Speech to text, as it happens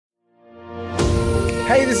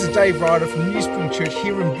Hey, this is Dave Ryder from New Spring Church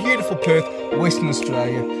here in beautiful Perth, Western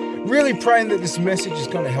Australia. Really praying that this message is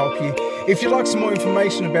going to help you. If you'd like some more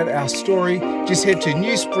information about our story, just head to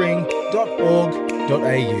newspring.org.au.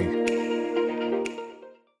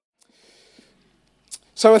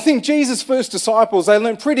 So I think Jesus' first disciples, they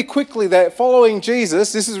learned pretty quickly that following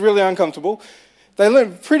Jesus, this is really uncomfortable, they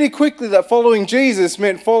learned pretty quickly that following Jesus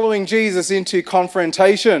meant following Jesus into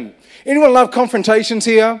confrontation. Anyone love confrontations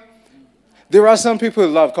here? There are some people who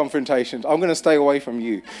love confrontations. I'm going to stay away from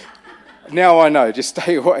you. Now I know, just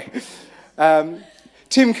stay away.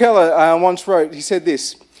 Tim Keller once wrote, he said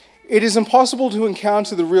this, "It is impossible to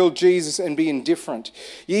encounter the real Jesus and be indifferent.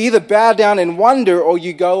 You either bow down in wonder or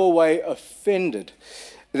you go away offended."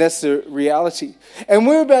 That's the reality. And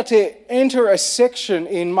we're about to enter a section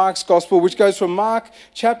in Mark's Gospel which goes from Mark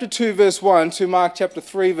chapter 2 verse 1 to Mark chapter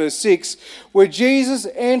 3 verse 6, where Jesus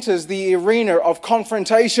enters the arena of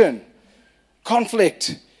confrontation,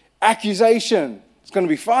 conflict, accusation. It's going to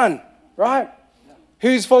be fun, right?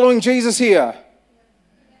 Who's following Jesus here?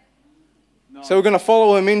 No. So we're going to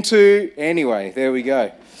follow him into... Anyway, there we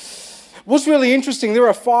go. What's really interesting, there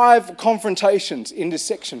are 5 confrontations in this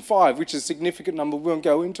section, 5, which is a significant number, we won't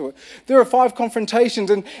go into it. There are 5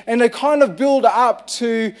 confrontations, and they kind of build up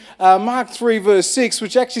to Mark 3 verse 6,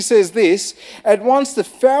 which actually says this: "At once the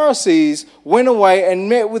Pharisees went away and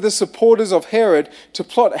met with the supporters of Herod to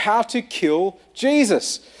plot how to kill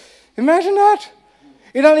Jesus." Imagine that.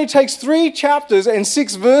 It only takes 3 chapters and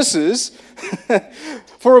 6 verses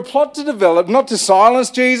for a plot to develop, not to silence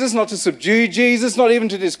Jesus, not to subdue Jesus, not even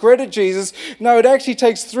to discredit Jesus. No, it actually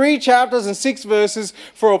takes 3 chapters and 6 verses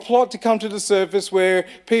for a plot to come to the surface where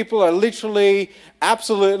people are literally,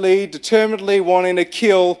 absolutely, determinedly wanting to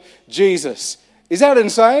kill Jesus. Is that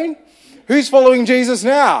insane? Who's following Jesus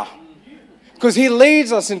now? Because he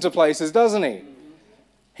leads us into places, doesn't he?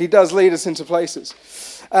 He does lead us into places.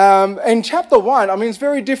 And chapter 1, I mean, it's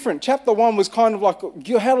very different. Chapter 1 was kind of like,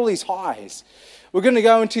 you had all these highs. We're going to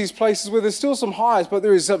go into these places where there's still some highs, but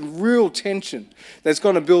there is some real tension that's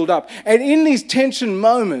going to build up. And in these tension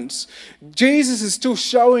moments, Jesus is still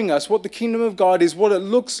showing us what the kingdom of God is, what it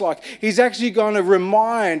looks like. He's actually going to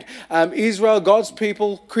remind Israel, God's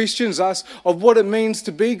people, Christians, us, of what it means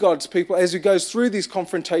to be God's people as he goes through these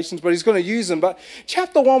confrontations, but he's going to use them. But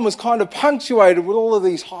chapter 1 was kind of punctuated with all of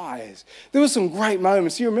these highs. There were some great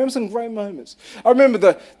moments. Do you remember some great moments? I remember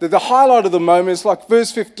the highlight of the moments, like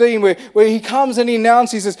verse 15, where he comes and he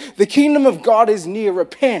announces, he says, "The kingdom of God is near,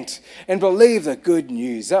 repent and believe the good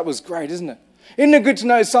news." That was great, isn't it? Isn't it good to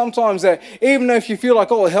know sometimes that even if you feel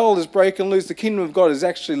like all hell is breaking loose, the kingdom of God is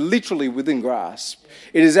actually literally within grasp.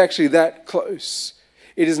 It is actually that close.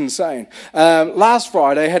 It is insane. Last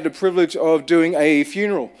Friday, I had the privilege of doing a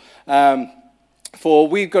funeral for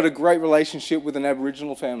we've got a great relationship with an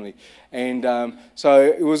Aboriginal family. And so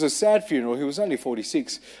it was a sad funeral. He was only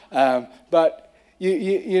 46. But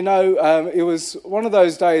you know, it was one of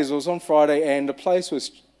those days, it was on Friday, and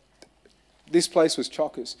this place was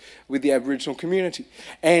chockers with the Aboriginal community.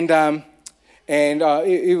 And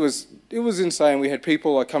it was insane. We had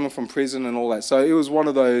people like coming from prison and all that. So it was one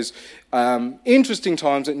of those interesting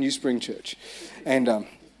times at New Spring Church. And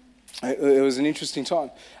it was an interesting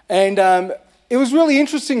time. And it was really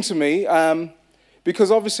interesting to me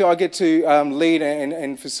because obviously I get to lead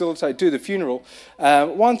and facilitate, do the funeral.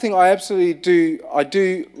 One thing I absolutely do, I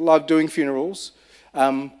do love doing funerals.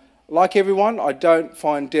 Like everyone, I don't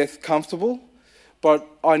find death comfortable, but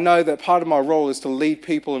I know that part of my role is to lead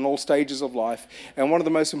people in all stages of life. And one of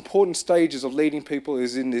the most important stages of leading people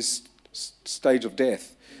is in this stage of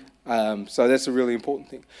death. So that's a really important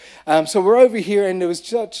thing. So we're over here, and there was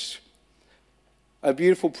such a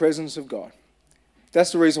beautiful presence of God.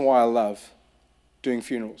 That's the reason why I love doing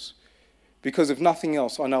funerals, because if nothing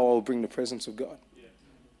else, I know I will bring the presence of God. Yeah.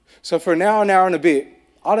 So for an hour and a bit,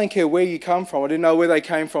 I don't care where you come from. I didn't know where they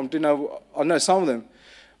came from. I know some of them,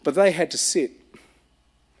 but they had to sit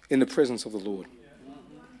in the presence of the Lord,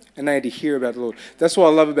 and they had to hear about the Lord. That's what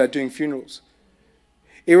I love about doing funerals.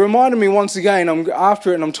 It reminded me once again. I'm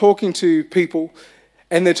after it, and I'm talking to people,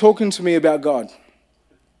 and they're talking to me about God.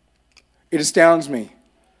 It astounds me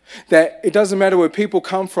that it doesn't matter where people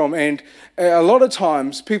come from, and a lot of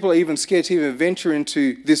times people are even scared to even venture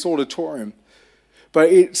into this auditorium. But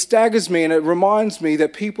it staggers me, and it reminds me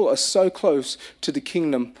that people are so close to the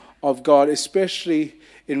kingdom of God, especially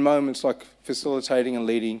in moments like facilitating and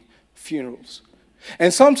leading funerals.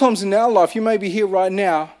 And sometimes in our life, you may be here right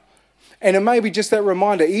now, and it may be just that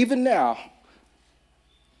reminder, even now,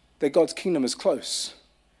 that God's kingdom is close.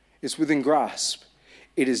 It's within grasp.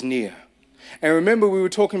 It is near. And remember, we were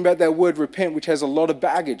talking about that word repent, which has a lot of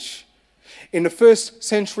baggage. In the first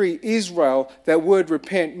century Israel, that word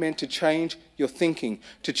repent meant to change your thinking,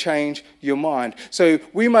 to change your mind. So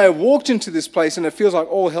we may have walked into this place and it feels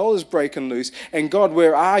like all hell is breaking loose. And God,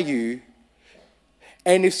 where are you?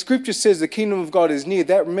 And if Scripture says the kingdom of God is near,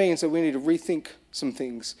 that means that we need to rethink some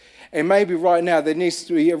things. And maybe right now there needs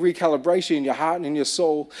to be a recalibration in your heart and in your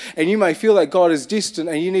soul. And you may feel that God is distant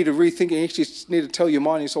and you need to rethink and you actually need to tell your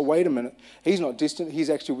mind, so wait a minute, he's not distant, he's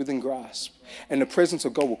actually within grasp. And the presence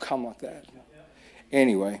of God will come like that.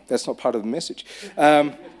 Anyway, that's not part of the message.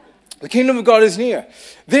 The kingdom of God is near.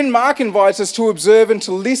 Then Mark invites us to observe and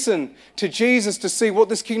to listen to Jesus to see what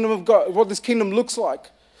this kingdom of God, what this kingdom looks like.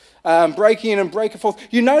 Breaking in and breaking forth.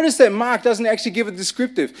 You notice that Mark doesn't actually give a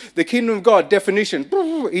descriptive. The kingdom of God definition.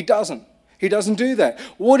 He doesn't. He doesn't do that.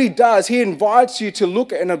 What he does, he invites you to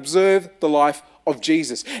look and observe the life of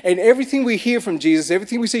Jesus. And everything we hear from Jesus,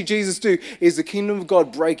 everything we see Jesus do, is the kingdom of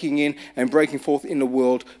God breaking in and breaking forth in the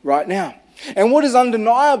world right now. And what is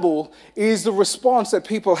undeniable is the response that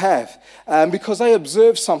people have because they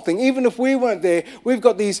observe something. Even if we weren't there, we've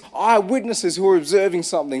got these eyewitnesses who are observing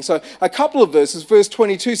something. So a couple of verses, verse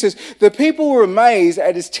 22 says, the people were amazed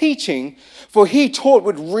at his teaching, for he taught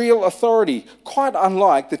with real authority, quite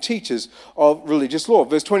unlike the teachers of religious law.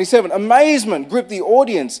 Verse 27, amazement gripped the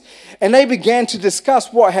audience, and they began to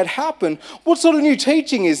discuss what had happened. What sort of new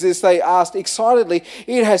teaching is this? They asked excitedly.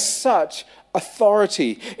 It has such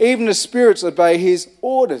authority. Even the spirits obey his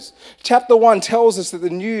orders. Chapter 1 tells us that the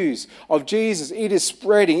news of Jesus, it is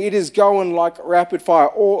spreading. It is going like rapid fire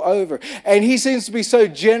all over. And he seems to be so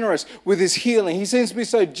generous with his healing. He seems to be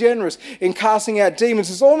so generous in casting out demons.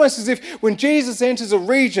 It's almost as if when Jesus enters a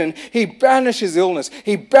region, he banishes illness.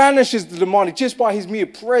 He banishes the demonic just by his mere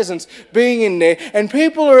presence being in there. And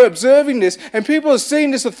people are observing this, and people are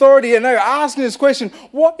seeing this authority, and they're asking this question,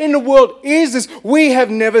 what in the world is this? We have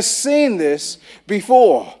never seen this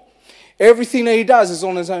before. Everything that he does is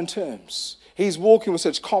on his own terms. He's walking with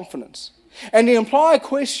such confidence. And the implied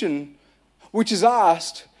question which is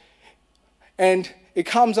asked, and it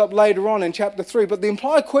comes up later on in chapter 3, but the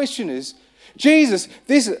implied question is, Jesus,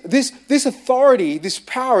 this authority, this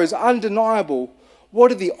power is undeniable.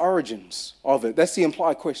 What are the origins of it? That's the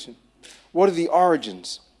implied question. What are the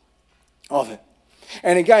origins of it?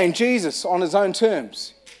 And again, Jesus on his own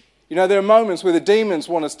terms. You know, there are moments where the demons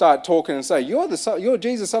want to start talking and say, you're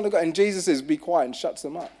Jesus, Son of God. And Jesus says, be quiet, and shuts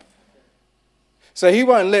them up. So he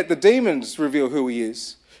won't let the demons reveal who he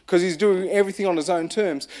is because he's doing everything on his own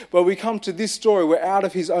terms. But we come to this story where out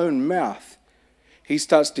of his own mouth, he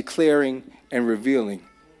starts declaring and revealing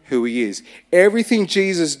who he is. Everything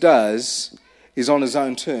Jesus does is on his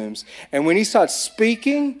own terms. And when he starts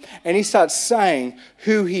speaking and he starts saying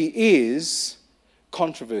who he is,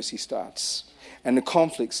 controversy starts. And the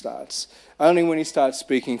conflict starts only when he starts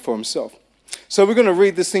speaking for himself. So we're going to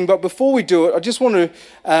read this thing, but before we do it, I just want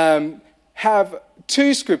to have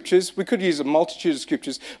two scriptures. We could use a multitude of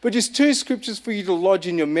scriptures, but just two scriptures for you to lodge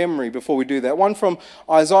in your memory before we do that. One from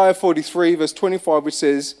Isaiah 43, verse 25, which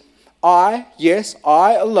says, I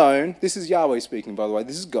alone, this is Yahweh speaking, by the way,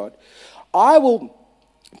 this is God, I will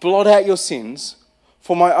blot out your sins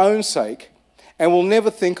for my own sake and will never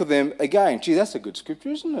think of them again. Gee, that's a good scripture,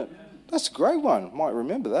 isn't it? That's a great one. Might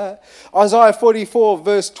remember that. Isaiah 44,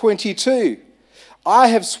 verse 22. I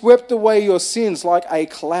have swept away your sins like a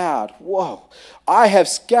cloud. Whoa. I have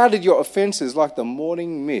scattered your offenses like the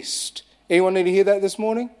morning mist. Anyone need to hear that this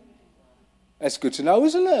morning? That's good to know,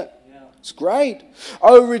 isn't it? Yeah. It's great.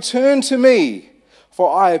 Oh, return to me,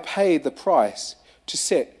 for I have paid the price to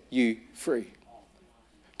set you free.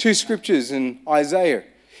 Two scriptures in Isaiah.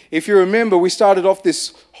 If you remember, we started off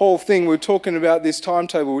this whole thing, we were talking about this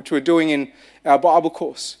timetable, which we're doing in our Bible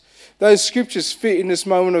course. Those scriptures fit in this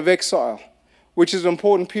moment of exile, which is an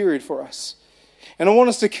important period for us. And I want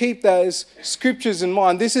us to keep those scriptures in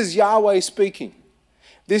mind. This is Yahweh speaking.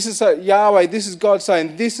 This is Yahweh, this is God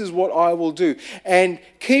saying, this is what I will do. And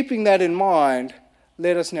keeping that in mind,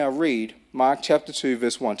 let us now read Mark chapter 2,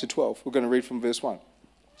 verse 1 to 12. We're going to read from verse 1.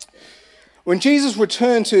 When Jesus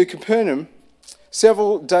returned to Capernaum,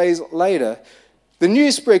 several days later, the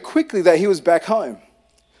news spread quickly that he was back home.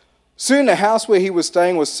 Soon the house where he was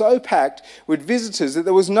staying was so packed with visitors that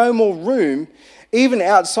there was no more room even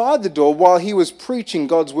outside the door while he was preaching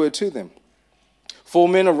God's word to them. 4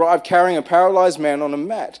 men arrived carrying a paralyzed man on a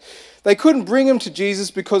mat. They couldn't bring him to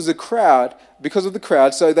Jesus because of the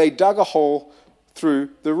crowd, so they dug a hole through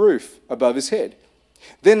the roof above his head.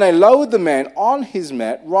 Then they lowered the man on his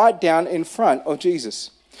mat right down in front of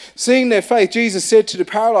Jesus. Seeing their faith, Jesus said to the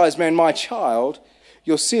paralyzed man, my child,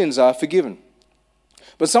 your sins are forgiven.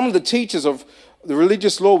 But some of the teachers of the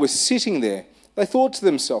religious law were sitting there. They thought to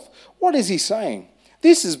themselves, what is he saying?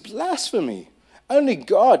 This is blasphemy. Only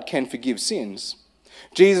God can forgive sins."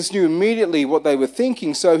 Jesus knew immediately what they were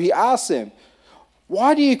thinking, so he asked them,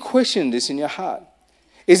 "Why do you question this in your heart?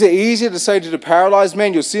 Is it easier to say to the paralyzed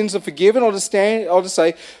man, 'Your sins are forgiven,' or to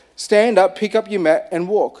say, 'Stand up, pick up your mat and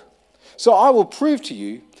walk'? So I will prove to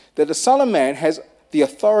you that the Son of Man has the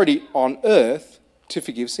authority on earth to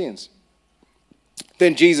forgive sins."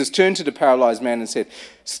 Then Jesus turned to the paralyzed man and said,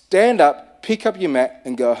 "Stand up, pick up your mat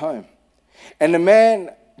and go home." And the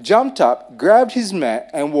man jumped up, grabbed his mat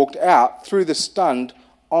and walked out through the stunned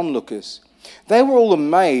onlookers. They were all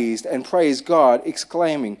amazed and praised God,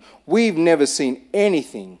 exclaiming, "We've never seen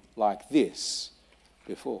anything like this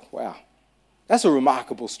before." Wow. That's a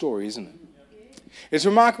remarkable story, isn't it? It's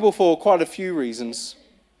remarkable for quite a few reasons.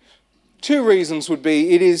 Two reasons would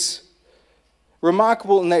be, it is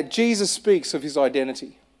remarkable in that Jesus speaks of his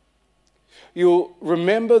identity. You'll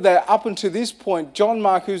remember that up until this point, John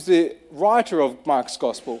Mark, who's the writer of Mark's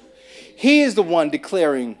Gospel, he is the one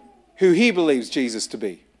declaring who he believes Jesus to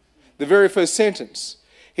be. The very first sentence,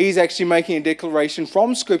 he's actually making a declaration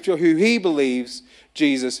from Scripture who he believes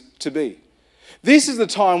Jesus to be. This is the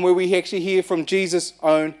time where we actually hear from Jesus'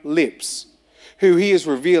 own lips who he is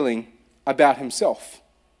revealing about himself.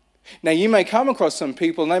 Now, you may come across some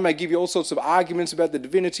people and they may give you all sorts of arguments about the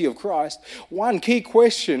divinity of Christ. One key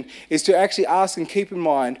question is to actually ask and keep in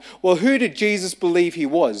mind, well, who did Jesus believe he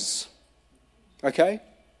was? Okay?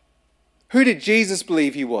 Who did Jesus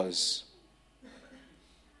believe he was?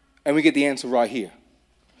 And we get the answer right here.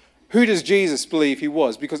 Who does Jesus believe he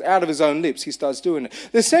was? Because out of his own lips, he starts doing it.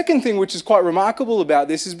 The second thing which is quite remarkable about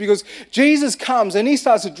this is because Jesus comes and he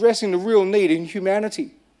starts addressing the real need in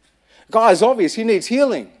humanity. Guys, obvious, he needs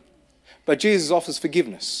healing. But Jesus offers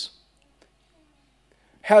forgiveness.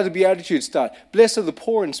 How did the Beatitudes start? "Blessed are the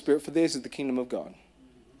poor in spirit, for theirs is the kingdom of God."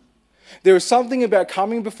 There is something about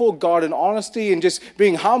coming before God in honesty and just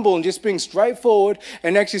being humble and just being straightforward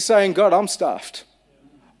and actually saying, "God, I'm stuffed.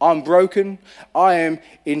 I'm broken. I am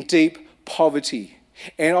in deep poverty.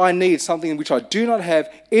 And I need something which I do not have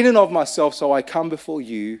in and of myself, so I come before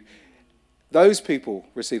you." Those people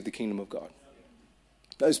receive the kingdom of God.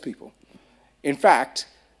 Those people. In fact,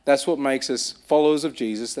 that's what makes us followers of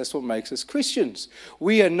Jesus. That's what makes us Christians.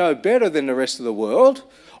 We are no better than the rest of the world.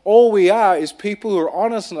 All we are is people who are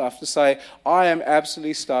honest enough to say, "I am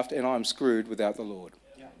absolutely stuffed and I'm screwed without the Lord."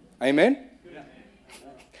 Yeah. Amen? Yeah.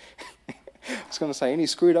 I was going to say, any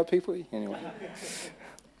screwed up people? Anyway.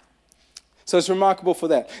 So it's remarkable for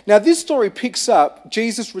that. Now, this story picks up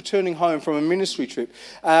Jesus returning home from a ministry trip.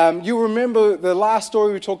 You'll remember the last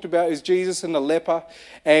story we talked about is Jesus and the leper.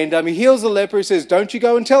 And he heals the leper. He says, "Don't you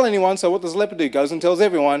go and tell anyone." So what does the leper do? Goes and tells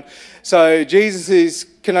everyone. So Jesus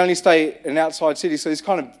can only stay in an outside city. So he's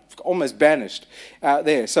kind of almost banished out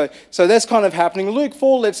there. So that's kind of happening. Luke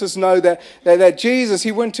 4 lets us know that Jesus,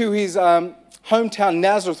 he went to his hometown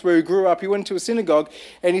Nazareth where he grew up. He went to a synagogue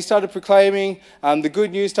and he started proclaiming the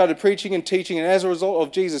good news, started preaching and teaching. And as a result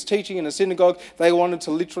of Jesus teaching in a synagogue, they wanted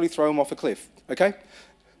to literally throw him off a cliff. Okay?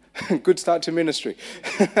 Good start to ministry.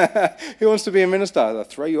 Who wants to be a minister? They'll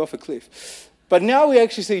throw you off a cliff. But now we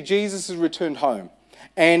actually see Jesus has returned home.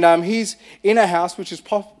 And he's in a house which is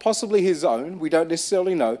possibly his own. We don't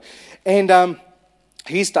necessarily know. And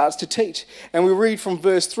he starts to teach. And we read from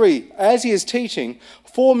verse 3. As he is teaching,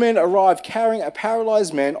 4 men arrived carrying a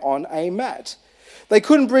paralyzed man on a mat. They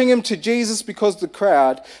couldn't bring him to Jesus because of the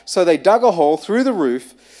crowd, so they dug a hole through the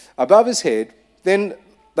roof above his head. Then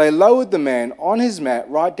they lowered the man on his mat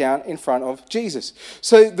right down in front of Jesus.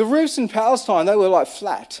 So the roofs in Palestine, they were like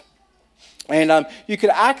flat. And you could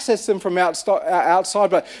access them from outside,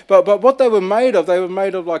 but what they were made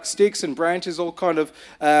of like sticks and branches, all kind of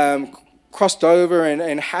crossed over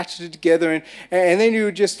and hatcheted together, and then you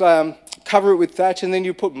would just cover it with thatch, and then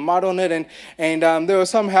you put mud on it, and there were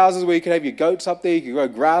some houses where you could have your goats up there, you could grow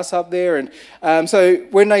grass up there, and so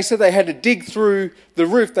when they said they had to dig through the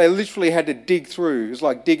roof, they literally had to dig through. It was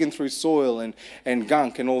like digging through soil and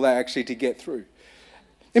gunk and all that actually to get through.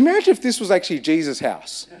 Imagine if this was actually Jesus'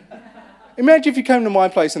 house. Imagine if you came to my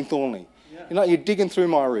place in Thornley. You're digging through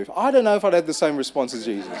my roof. I don't know if I'd have the same response as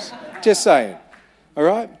Jesus. Just saying. All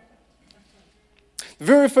right? The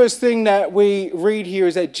very first thing that we read here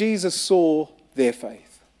is that Jesus saw their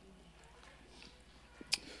faith.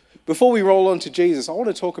 Before we roll on to Jesus, I want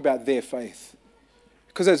to talk about their faith,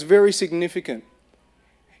 because that's very significant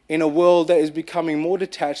in a world that is becoming more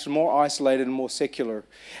detached, more isolated, and more secular.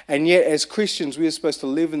 And yet, as Christians, we are supposed to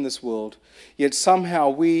live in this world, yet somehow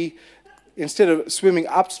we, instead of swimming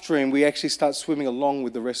upstream, we actually start swimming along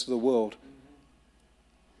with the rest of the world.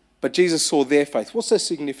 But Jesus saw their faith. What's so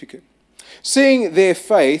significant? Seeing their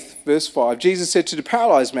faith, verse 5, Jesus said to the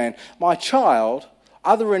paralyzed man, "My child,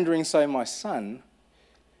 Other renderings say, my son,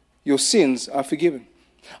 your sins are forgiven.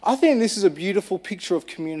 I think this is a beautiful picture of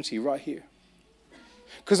community right here.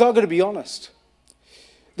 Because I've got to be honest.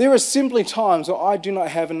 There are simply times where I do not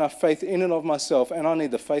have enough faith in and of myself, and I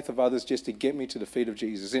need the faith of others just to get me to the feet of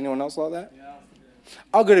Jesus. Anyone else like that? Yeah.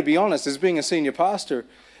 I've got to be honest, as being a senior pastor,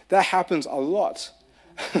 that happens a lot.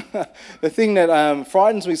 The thing that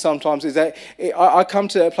frightens me sometimes is that I come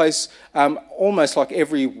to that place almost like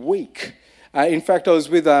every week. In fact, I was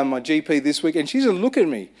with my GP this week, and she just looked at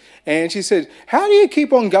me, and she said, how do you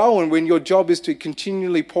keep on going when your job is to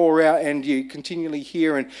continually pour out and you continually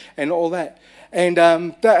hear and all that? And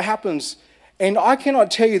that happens. And I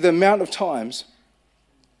cannot tell you the amount of times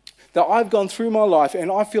that I've gone through my life and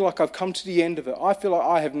I feel like I've come to the end of it. I feel like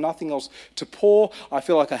I have nothing else to pour. I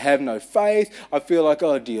feel like I have no faith. I feel like,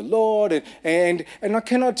 oh, dear Lord. And I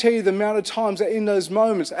cannot tell you the amount of times that in those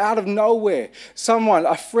moments, out of nowhere, someone,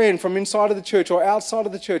 a friend from inside of the church or outside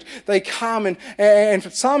of the church, they come and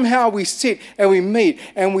somehow we sit and we meet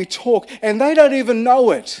and we talk and they don't even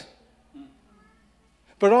know it.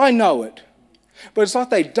 But I know it. But it's like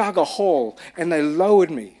they dug a hole and they lowered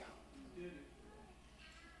me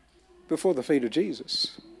before the feet of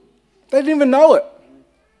Jesus. They didn't even know it.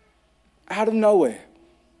 Out of nowhere.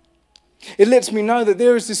 It lets me know that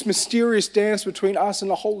there is this mysterious dance between us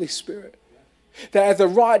and the Holy Spirit. That at the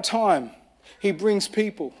right time, He brings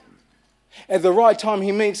people. At the right time,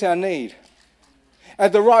 He meets our need.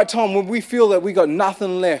 At the right time, when we feel that we got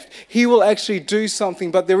nothing left, He will actually do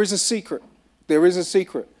something. But there is a secret. There is a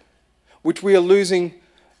secret which we are losing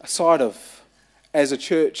sight of as a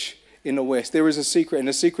church in the West. There is a secret, and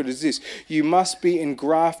the secret is this: you must be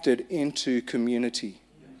engrafted into community.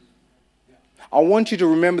 I want you to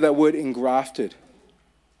remember that word, engrafted.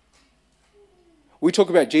 We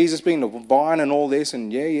talk about Jesus being the vine and all this,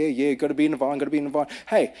 and got to be in the vine, got to be in the vine.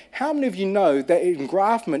 Hey, how many of you know that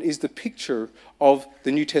engraftment is the picture of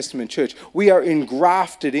the New Testament church? We are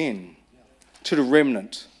engrafted in to the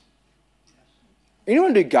remnant.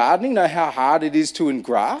 Anyone do gardening know how hard it is to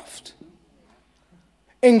engraft?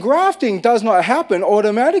 Engrafting does not happen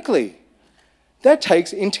automatically. That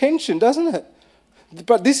takes intention, doesn't it?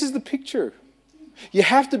 But this is the picture. You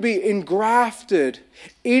have to be engrafted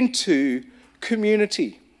into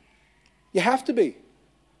community. You have to be.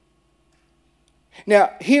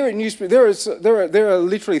 Now, here at New Spirit, there are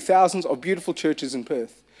literally thousands of beautiful churches in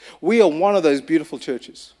Perth. We are one of those beautiful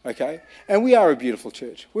churches, okay? And we are a beautiful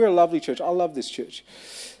church. We're a lovely church. I love this church.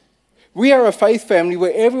 We are a faith family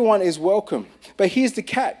where everyone is welcome. But here's the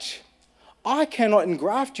catch. I cannot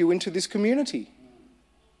engraft you into this community.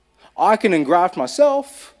 I can engraft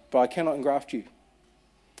myself, but I cannot engraft you.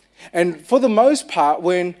 And for the most part,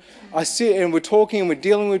 when I sit and we're talking and we're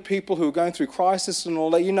dealing with people who are going through crisis and all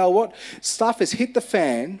that, you know what? Stuff has hit the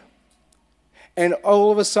fan, and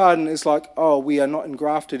all of a sudden it's like, oh, we are not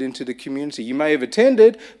engrafted into the community. You may have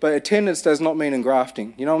attended, but attendance does not mean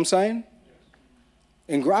engrafting. You know what I'm saying?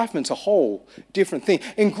 Engraftment's a whole different thing.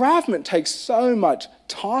 Engraftment takes so much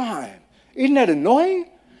time. Isn't that annoying?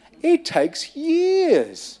 It takes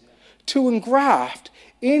years to engraft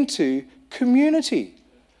into community.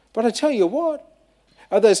 But I tell you what,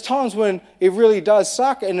 at those times when it really does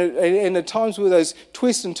suck and the times where those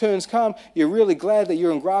twists and turns come, you're really glad that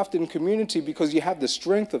you're engrafted in community because you have the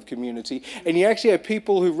strength of community and you actually have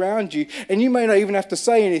people who around you, and you may not even have to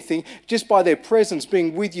say anything, just by their presence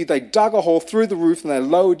being with you, they dug a hole through the roof and they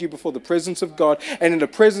lowered you before the presence of God, and in the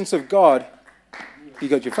presence of God, you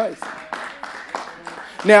got your faith.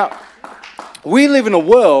 Now, we live in a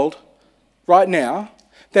world right now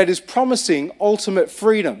that is promising ultimate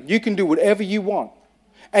freedom. You can do whatever you want.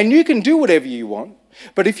 And you can do whatever you want.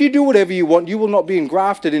 But if you do whatever you want, you will not be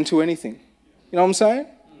engrafted into anything. You know what I'm saying?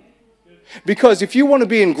 Because if you want to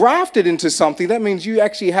be engrafted into something, that means you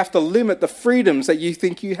actually have to limit the freedoms that you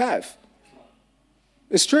think you have.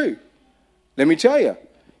 It's true. Let me tell you.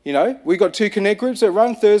 You know, we got 2 connect groups that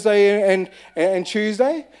run Thursday and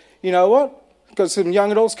Tuesday. You know what? Got some young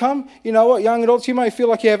adults come. You know what? Young adults, you may feel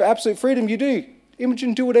like you have absolute freedom. You do.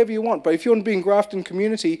 Imogen, do whatever you want. But if you want to be engrafted in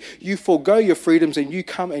community, you forego your freedoms and you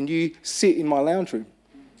come and you sit in my lounge room.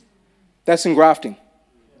 That's engrafting.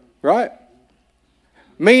 Right?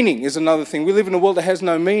 Meaning is another thing. We live in a world that has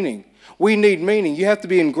no meaning. We need meaning. You have to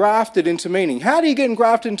be engrafted into meaning. How do you get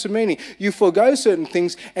engrafted into meaning? You forego certain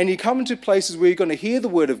things and you come into places where you're going to hear the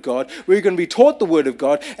word of God, where you're going to be taught the word of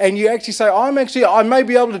God, and you actually say, I may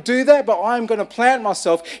be able to do that, but I'm going to plant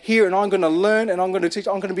myself here and I'm going to learn and I'm going to teach.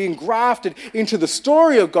 I'm going to be engrafted into the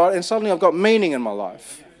story of God, and suddenly I've got meaning in my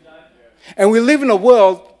life. And we live in a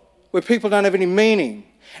world where people don't have any meaning.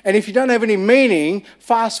 And if you don't have any meaning,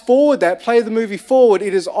 fast forward that, play the movie forward,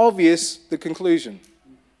 it is obvious the conclusion.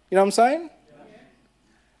 You know what I'm saying?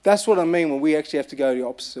 That's what I mean when we actually have to go the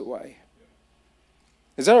opposite way.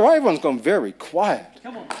 Is that all right? Everyone's gone very quiet.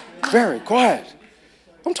 Come on. Very quiet.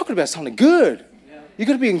 I'm talking about something good. You've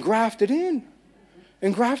got to be engrafted in.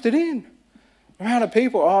 Engrafted in. Around the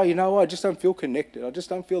people, oh, you know what? I just don't feel connected. I just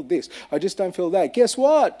don't feel this. I just don't feel that. Guess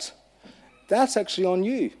what? That's actually on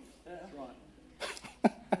you. That's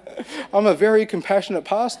right. I'm a very compassionate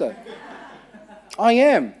pastor. I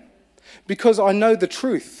am. Because I know the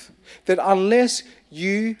truth. That unless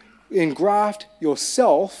you engraft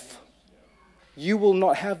yourself, you will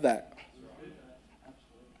not have that.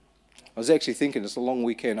 I was actually thinking it's a long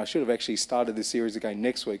weekend. I should have actually started this series again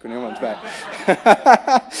next week when everyone's back.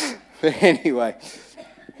 But anyway,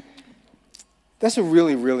 that's a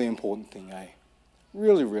really, really important thing, eh?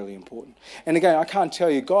 Really, really important. And again, I can't tell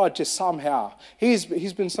you, God just somehow, He's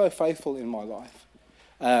been so faithful in my life.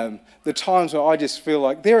 The times where I just feel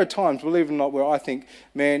like, there are times, believe it or not, where I think,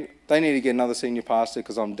 man, they need to get another senior pastor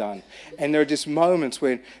because I'm done. And there are just moments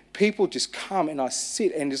when people just come and I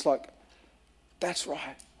sit and just like, that's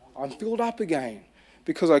right, I'm filled up again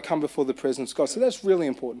because I come before the presence of God. So that's really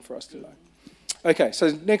important for us to know. Okay, so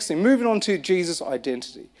next thing, moving on to Jesus'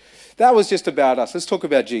 identity. That was just about us. Let's talk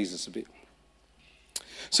about Jesus a bit.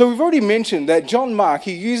 So we've already mentioned that John Mark,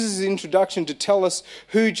 he uses his introduction to tell us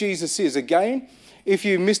who Jesus is. Again, if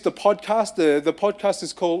you missed the podcast, the podcast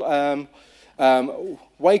is called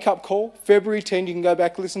Wake Up Call, February 10. You can go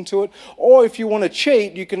back and listen to it. Or if you want to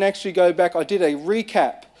cheat, you can actually go back. I did a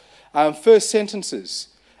recap, first sentences,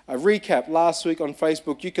 a recap last week on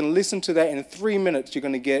Facebook. You can listen to that in 3 minutes. You're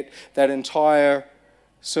going to get that entire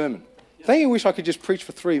sermon. Don't you wish I could just preach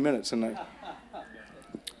for 3 minutes and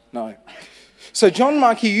no. So John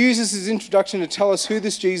Mark, he uses his introduction to tell us who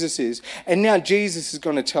this Jesus is, and now Jesus is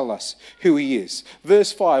going to tell us who he is.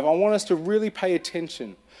 Verse 5, I want us to really pay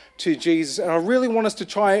attention to Jesus, and I really want us to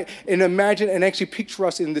try and imagine and actually picture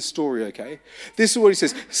us in this story, okay? This is what he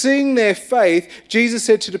says. Seeing their faith, Jesus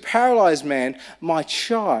said to the paralyzed man, my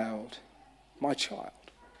child, my child.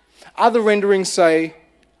 Other renderings say,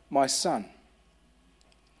 my son.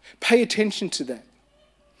 Pay attention to that.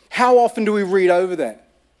 How often do we read over that?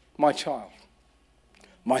 My child.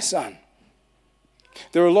 My son.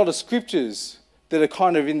 There are a lot of scriptures that are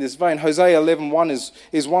kind of in this vein. Hosea 11:1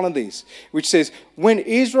 is one of these, which says, when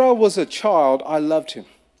Israel was a child, I loved him,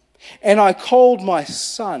 and I called my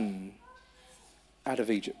son out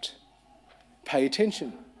of Egypt. Pay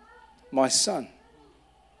attention. My son.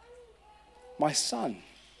 My son.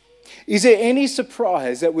 Is there any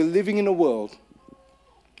surprise that we're living in a world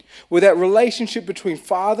where that relationship between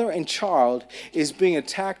father and child is being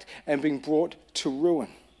attacked and being brought to ruin?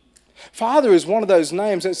 Father is one of those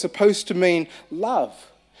names that's supposed to mean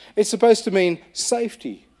love. It's supposed to mean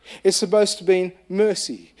safety. It's supposed to mean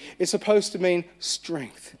mercy. It's supposed to mean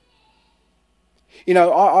strength. You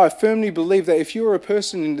know, I firmly believe that if you're a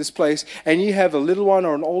person in this place and you have a little one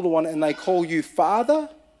or an older one and they call you father,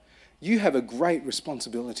 you have a great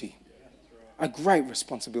responsibility. A great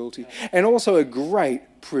responsibility. And also a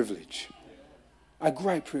great privilege. A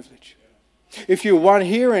great privilege. If you're one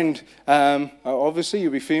here and obviously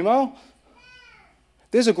you'll be female,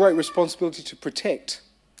 there's a great responsibility to protect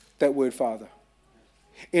that word father.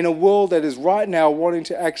 In a world that is right now wanting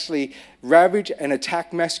to actually ravage and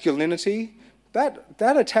attack masculinity, that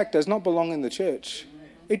attack does not belong in the church.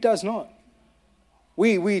 It does not.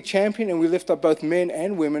 We champion and we lift up both men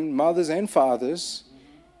and women, mothers and fathers.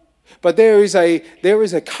 But there is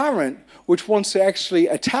a current which wants to actually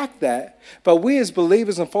attack that. But we as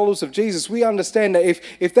believers and followers of Jesus, we understand that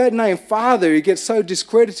if that name Father gets so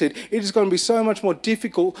discredited, it is going to be so much more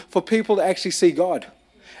difficult for people to actually see God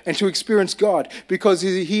and to experience God, because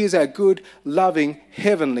He is our good, loving,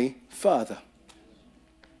 heavenly Father.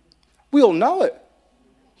 We all know it.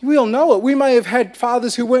 We all know it. We may have had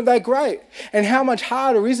fathers who weren't that great. And how much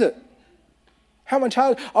harder is it? How much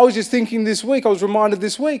harder? I was just thinking this week, I was reminded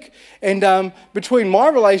this week, and between my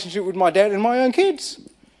relationship with my dad and my own kids.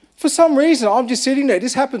 For some reason, I'm just sitting there.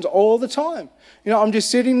 This happens all the time. You know, I'm just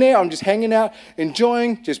sitting there, I'm just hanging out,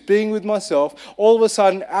 enjoying, just being with myself. All of a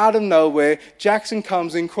sudden, out of nowhere, Jackson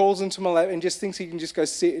comes in, crawls into my lap, and just thinks he can just go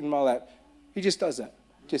sit in my lap. He just does that.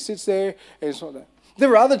 Just sits there, and it's like that. There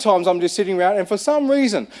are other times I'm just sitting around, and for some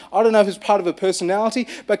reason, I don't know if it's part of her personality,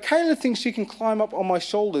 but Kayla thinks she can climb up on my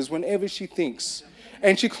shoulders whenever she thinks.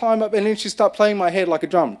 And she climb up, and then she start playing my head like a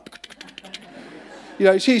drum. You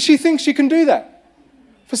know, she thinks she can do that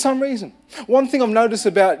for some reason. One thing I've noticed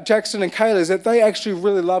about Jackson and Kayla is that they actually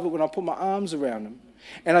really love it when I put my arms around them,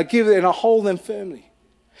 and I give it and I hold them firmly.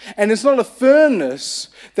 And it's not a firmness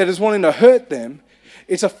that is wanting to hurt them.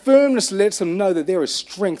 It's a firmness that lets them know that there is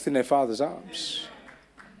strength in their father's arms.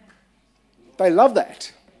 They love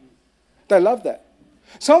that. They love that.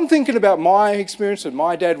 So I'm thinking about my experience with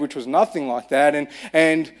my dad, which was nothing like that,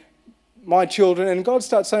 and my children, and God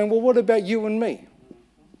starts saying, well, what about you and me?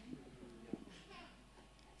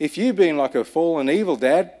 If you've been like a fallen evil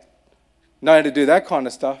dad, know how to do that kind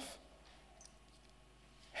of stuff,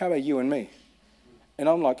 how about you and me? And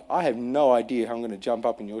I'm like, I have no idea how I'm going to jump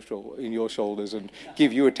up in your shoulders and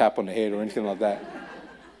give you a tap on the head or anything like that.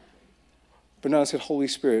 But no, I said, Holy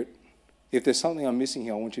Spirit, if there's something I'm missing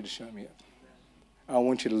here, I want you to show me it. I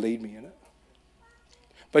want you to lead me in it.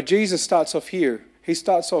 But Jesus starts off here. He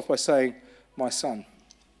starts off by saying, my son.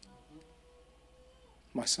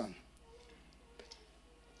 My son.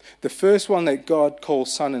 The first one that God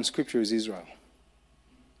calls son in Scripture is Israel.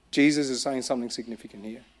 Jesus is saying something significant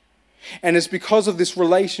here. And it's because of this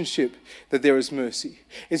relationship that there is mercy.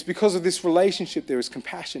 It's because of this relationship there is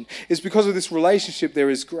compassion. It's because of this relationship there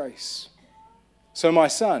is grace. So my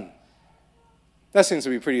son, that seems to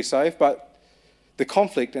be pretty safe, but the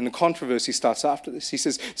conflict and the controversy starts after this. He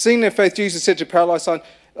says, seeing their faith, Jesus said to paralyzed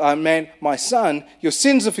man, my son, your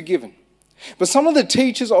sins are forgiven. But some of the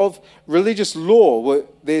teachers of religious law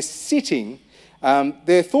they're sitting,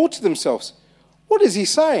 they thought to themselves, what is he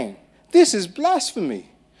saying? This is blasphemy.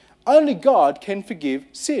 Only God can forgive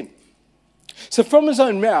sin. So from his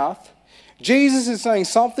own mouth, Jesus is saying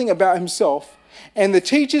something about himself, and the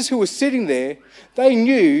teachers who were sitting there, they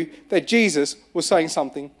knew that Jesus was saying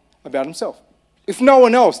something about himself. If no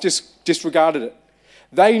one else just disregarded it,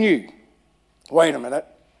 they knew, wait a minute,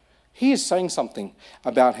 he is saying something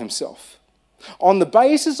about himself. On the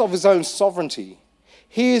basis of his own sovereignty,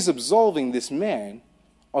 he is absolving this man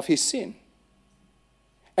of his sin.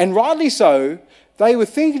 And rightly so, they were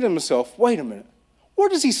thinking to themselves, wait a minute,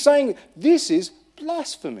 what is he saying? This is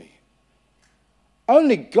blasphemy.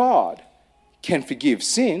 Only God can forgive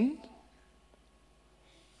sin.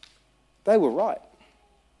 They were right.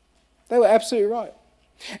 They were absolutely right.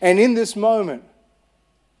 And in this moment,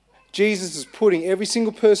 Jesus is putting every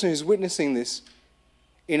single person who's witnessing this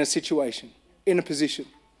in a situation, in a position.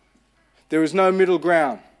 There is no middle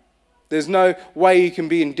ground. There's no way you can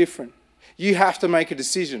be indifferent. You have to make a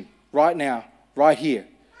decision right now, right here,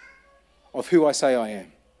 of who I say I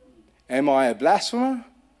am. Am I a blasphemer,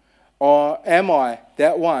 or am I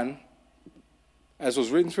that one, as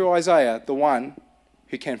was written through Isaiah, the one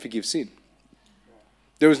who can forgive sin?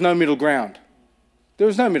 There is no middle ground. There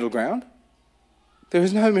is no middle ground. There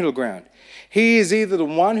is no middle ground. He is either the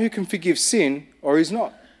one who can forgive sin or he's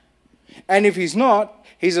not. And if he's not,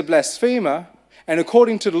 he's a blasphemer, and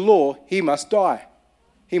according to the law, he must die.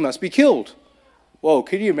 He must be killed. Whoa,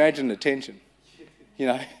 can you imagine the tension?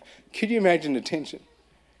 Can you imagine the tension?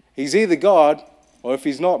 He's either God, or if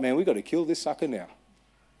he's not, man, we've got to kill this sucker now.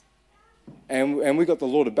 And we've got the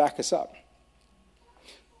law to back us up.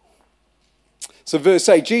 So verse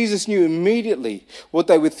 8, Jesus knew immediately what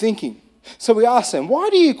they were thinking. So we asked them, why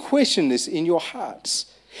do you question this in your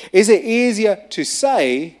hearts? Is it easier to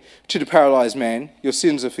say to the paralyzed man, your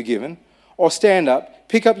sins are forgiven, or stand up,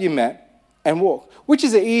 pick up your mat, and walk? Which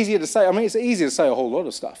is it easier to say? I mean, it's easier to say a whole lot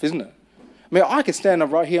of stuff, isn't it? I mean, I could stand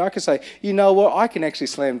up right here. I could say, you know what? I can actually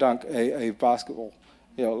slam dunk a basketball.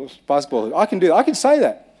 Basketball. I can do that. I can say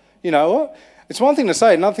that. You know what? It's one thing to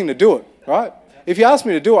say, another thing to do it, right? If you ask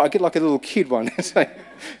me to do it, I get like a little kid one.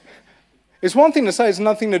 It's one thing to say, it's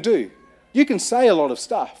another thing to do. You can say a lot of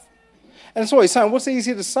stuff. And that's what he's saying. What's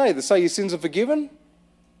easier to say? To say your sins are forgiven?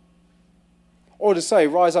 Or to say,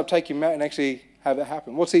 rise up, take your mat, and actually have it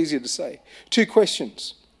happen? What's easier to say? Two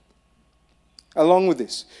questions along with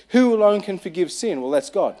this. Who alone can forgive sin? Well, that's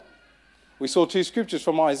God. We saw two scriptures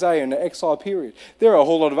from Isaiah in the exile period. There are a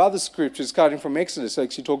whole lot of other scriptures starting from Exodus that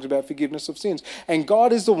actually talks about forgiveness of sins. And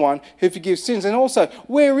God is the one who forgives sins. And also,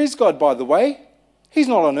 where is God, by the way? He's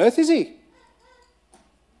not on earth, is he?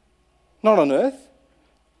 Not on earth.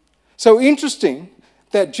 So interesting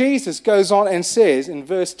that Jesus goes on and says in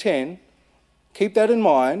verse 10, keep that in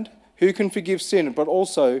mind, who can forgive sin, but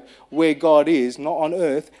also where God is, not on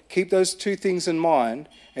earth. Keep those two things in mind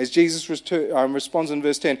as Jesus responds in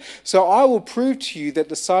verse 10. So I will prove to you that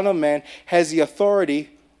the Son of Man has the authority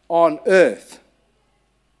on earth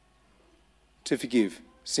to forgive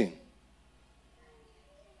sin.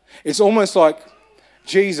 It's almost like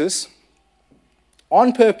Jesus,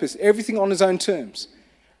 on purpose, everything on his own terms.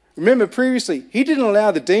 Remember previously, he didn't allow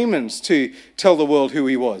the demons to tell the world who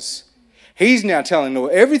he was. He's now telling the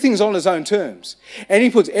world everything's on his own terms. And he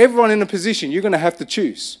puts everyone in a position you're going to have to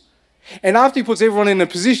choose. And after he puts everyone in a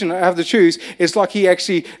position to have to choose, it's like he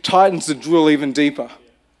actually tightens the drill even deeper.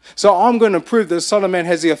 So I'm going to prove that the Son of Man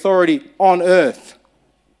has the authority on earth.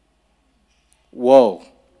 Whoa.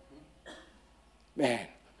 Man,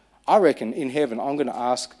 I reckon in heaven, I'm going to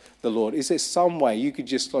ask the Lord, is there some way you could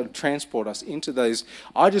just sort of transport us into those?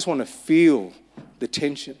 I just want to feel the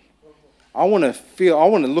tension. I want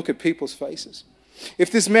to look at people's faces.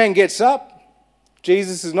 If this man gets up,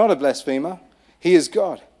 Jesus is not a blasphemer. He is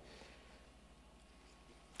God.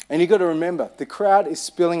 And you've got to remember, the crowd is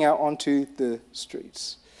spilling out onto the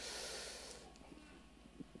streets.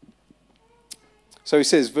 So he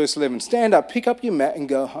says, verse 11, stand up, pick up your mat and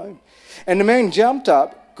go home. And the man jumped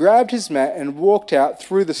up, grabbed his mat and walked out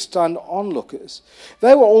through the stunned onlookers.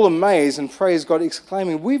 They were all amazed and praised God,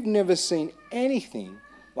 exclaiming, we've never seen anything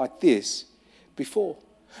like this before.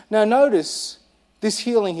 Now notice this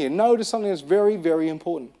healing here. Notice something that's very, very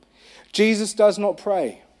important. Jesus does not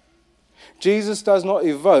pray. Jesus does not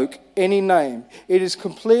evoke any name. It is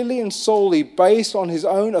completely and solely based on his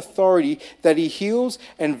own authority that he heals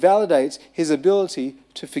and validates his ability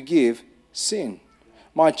to forgive sin.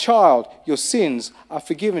 My child, your sins are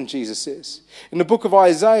forgiven, Jesus says. In the book of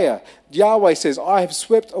Isaiah, Yahweh says, I have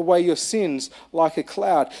swept away your sins like a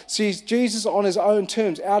cloud. See, Jesus on his own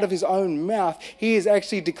terms, out of his own mouth, he is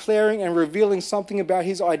actually declaring and revealing something about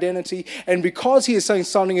his identity. And because he is saying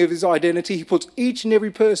something of his identity, he puts each and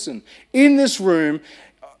every person in this room,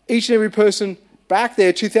 each and every person back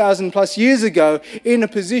there 2,000 plus years ago, in a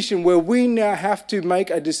position where we now have to make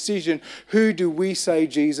a decision. Who do we say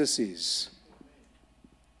Jesus is?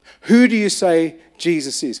 Who do you say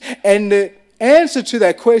Jesus is? And the answer to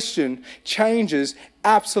that question changes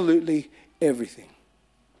absolutely everything.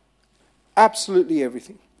 Absolutely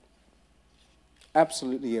everything.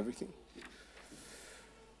 Absolutely everything.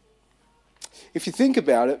 If you think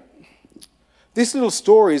about it, this little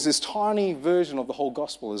story is this tiny version of the whole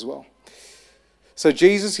gospel as well. So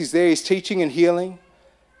Jesus, he's there, he's teaching and healing.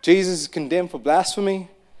 Jesus is condemned for blasphemy.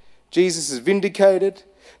 Jesus is vindicated.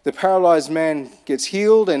 The paralyzed man gets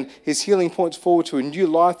healed, and his healing points forward to a new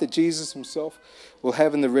life that Jesus himself will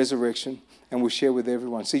have in the resurrection and will share with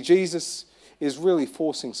everyone. See, Jesus is really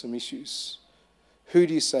forcing some issues. Who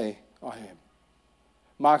do you say I am?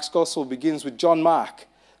 Mark's gospel begins with John Mark,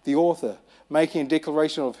 the author, making a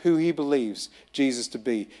declaration of who he believes Jesus to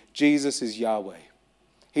be. Jesus is Yahweh.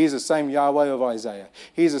 He is the same Yahweh of Isaiah.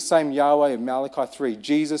 He is the same Yahweh of Malachi 3.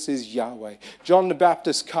 Jesus is Yahweh. John the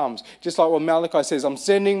Baptist comes, just like what Malachi says, I'm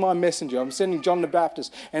sending my messenger. I'm sending John the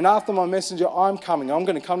Baptist. And after my messenger, I'm coming. I'm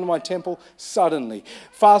going to come to my temple suddenly.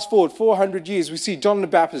 Fast forward 400 years, we see John the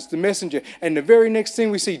Baptist, the messenger. And the very next thing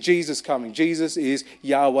we see Jesus coming. Jesus is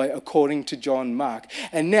Yahweh according to John Mark.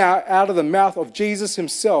 And now, out of the mouth of Jesus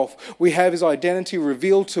himself, we have his identity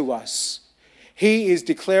revealed to us. He is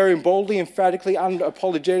declaring boldly, emphatically,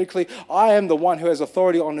 unapologetically, I am the one who has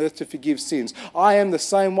authority on earth to forgive sins. I am the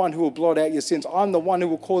same one who will blot out your sins. I'm the one who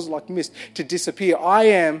will cause it like mist to disappear. I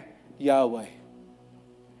am Yahweh.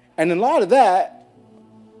 And in light of that,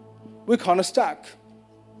 we're kind of stuck.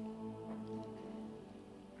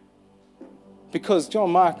 Because John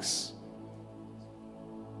Mark's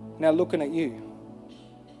now looking at you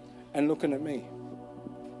and looking at me.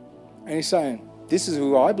 And he's saying, this is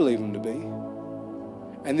who I believe him to be.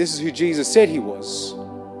 And this is who Jesus said he was.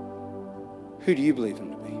 Who do you believe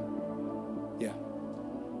him to be? Yeah.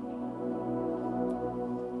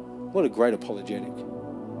 What a great apologetic.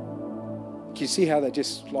 Can you see how that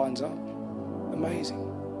just lines up? Amazing.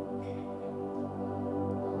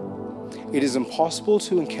 It is impossible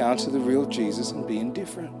to encounter the real Jesus and be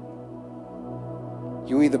indifferent.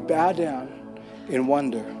 You either bow down in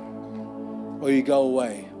wonder or you go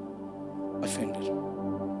away offended.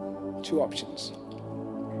 Two options.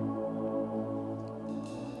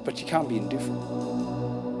 But you can't be indifferent.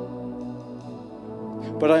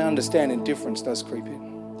 But I understand indifference does creep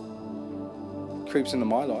in. It creeps into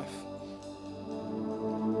my life.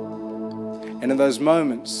 And in those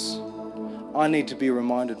moments, I need to be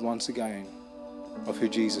reminded once again of who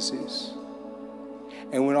Jesus is.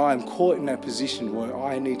 And when I am caught in that position where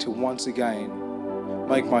I need to once again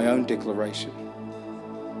make my own declaration.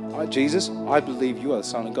 Jesus, I believe you are the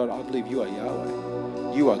Son of God. I believe you are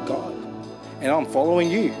Yahweh. You are God. And I'm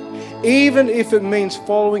following you. Even if it means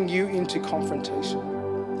following you into confrontation.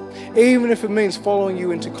 Even if it means following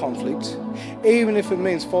you into conflict. Even if it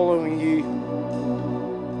means following you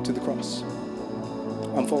to the cross.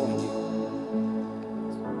 I'm following you.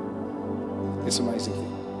 It's an amazing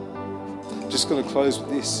thing. Just going to close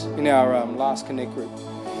with this. In our last Connect group,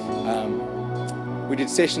 we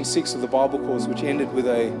did session 6 of the Bible course, which ended with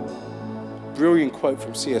a brilliant quote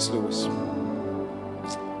from C.S. Lewis.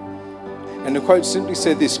 And the quote simply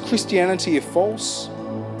said this: Christianity, if false,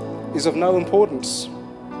 is of no importance.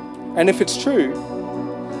 And if it's true,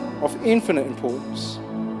 of infinite importance.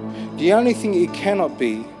 The only thing it cannot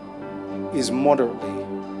be is moderately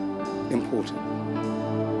important.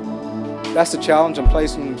 That's the challenge I'm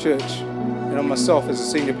placing on the church and on myself as a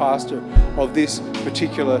senior pastor of this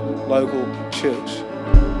particular local church.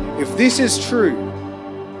 If this is true,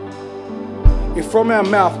 if from our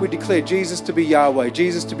mouth we declare Jesus to be Yahweh,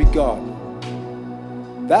 Jesus to be God,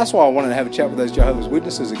 that's why I wanted to have a chat with those Jehovah's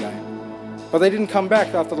Witnesses again. But they didn't come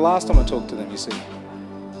back after the last time I talked to them, you see.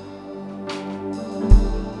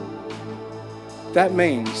 That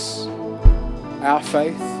means our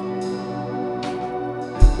faith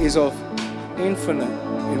is of infinite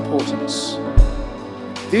importance.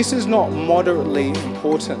 This is not moderately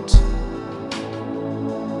important.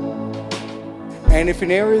 And if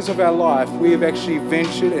in areas of our life we have actually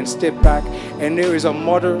ventured and stepped back and there is a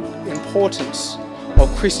moderate importance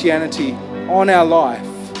of Christianity on our life,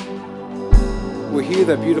 we hear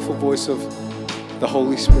that beautiful voice of the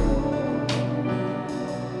Holy Spirit.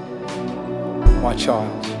 My child,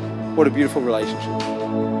 what a beautiful relationship.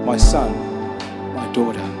 My son, my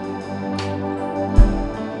daughter.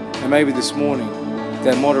 And maybe this morning,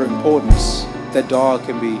 that moderate importance, that dial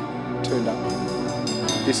can be turned up.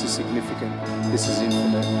 This is significant. This is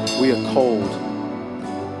infinite. We are called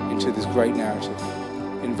into this great narrative,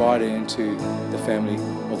 invited into the family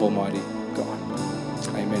of Almighty God.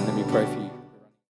 Amen. Let me pray for you.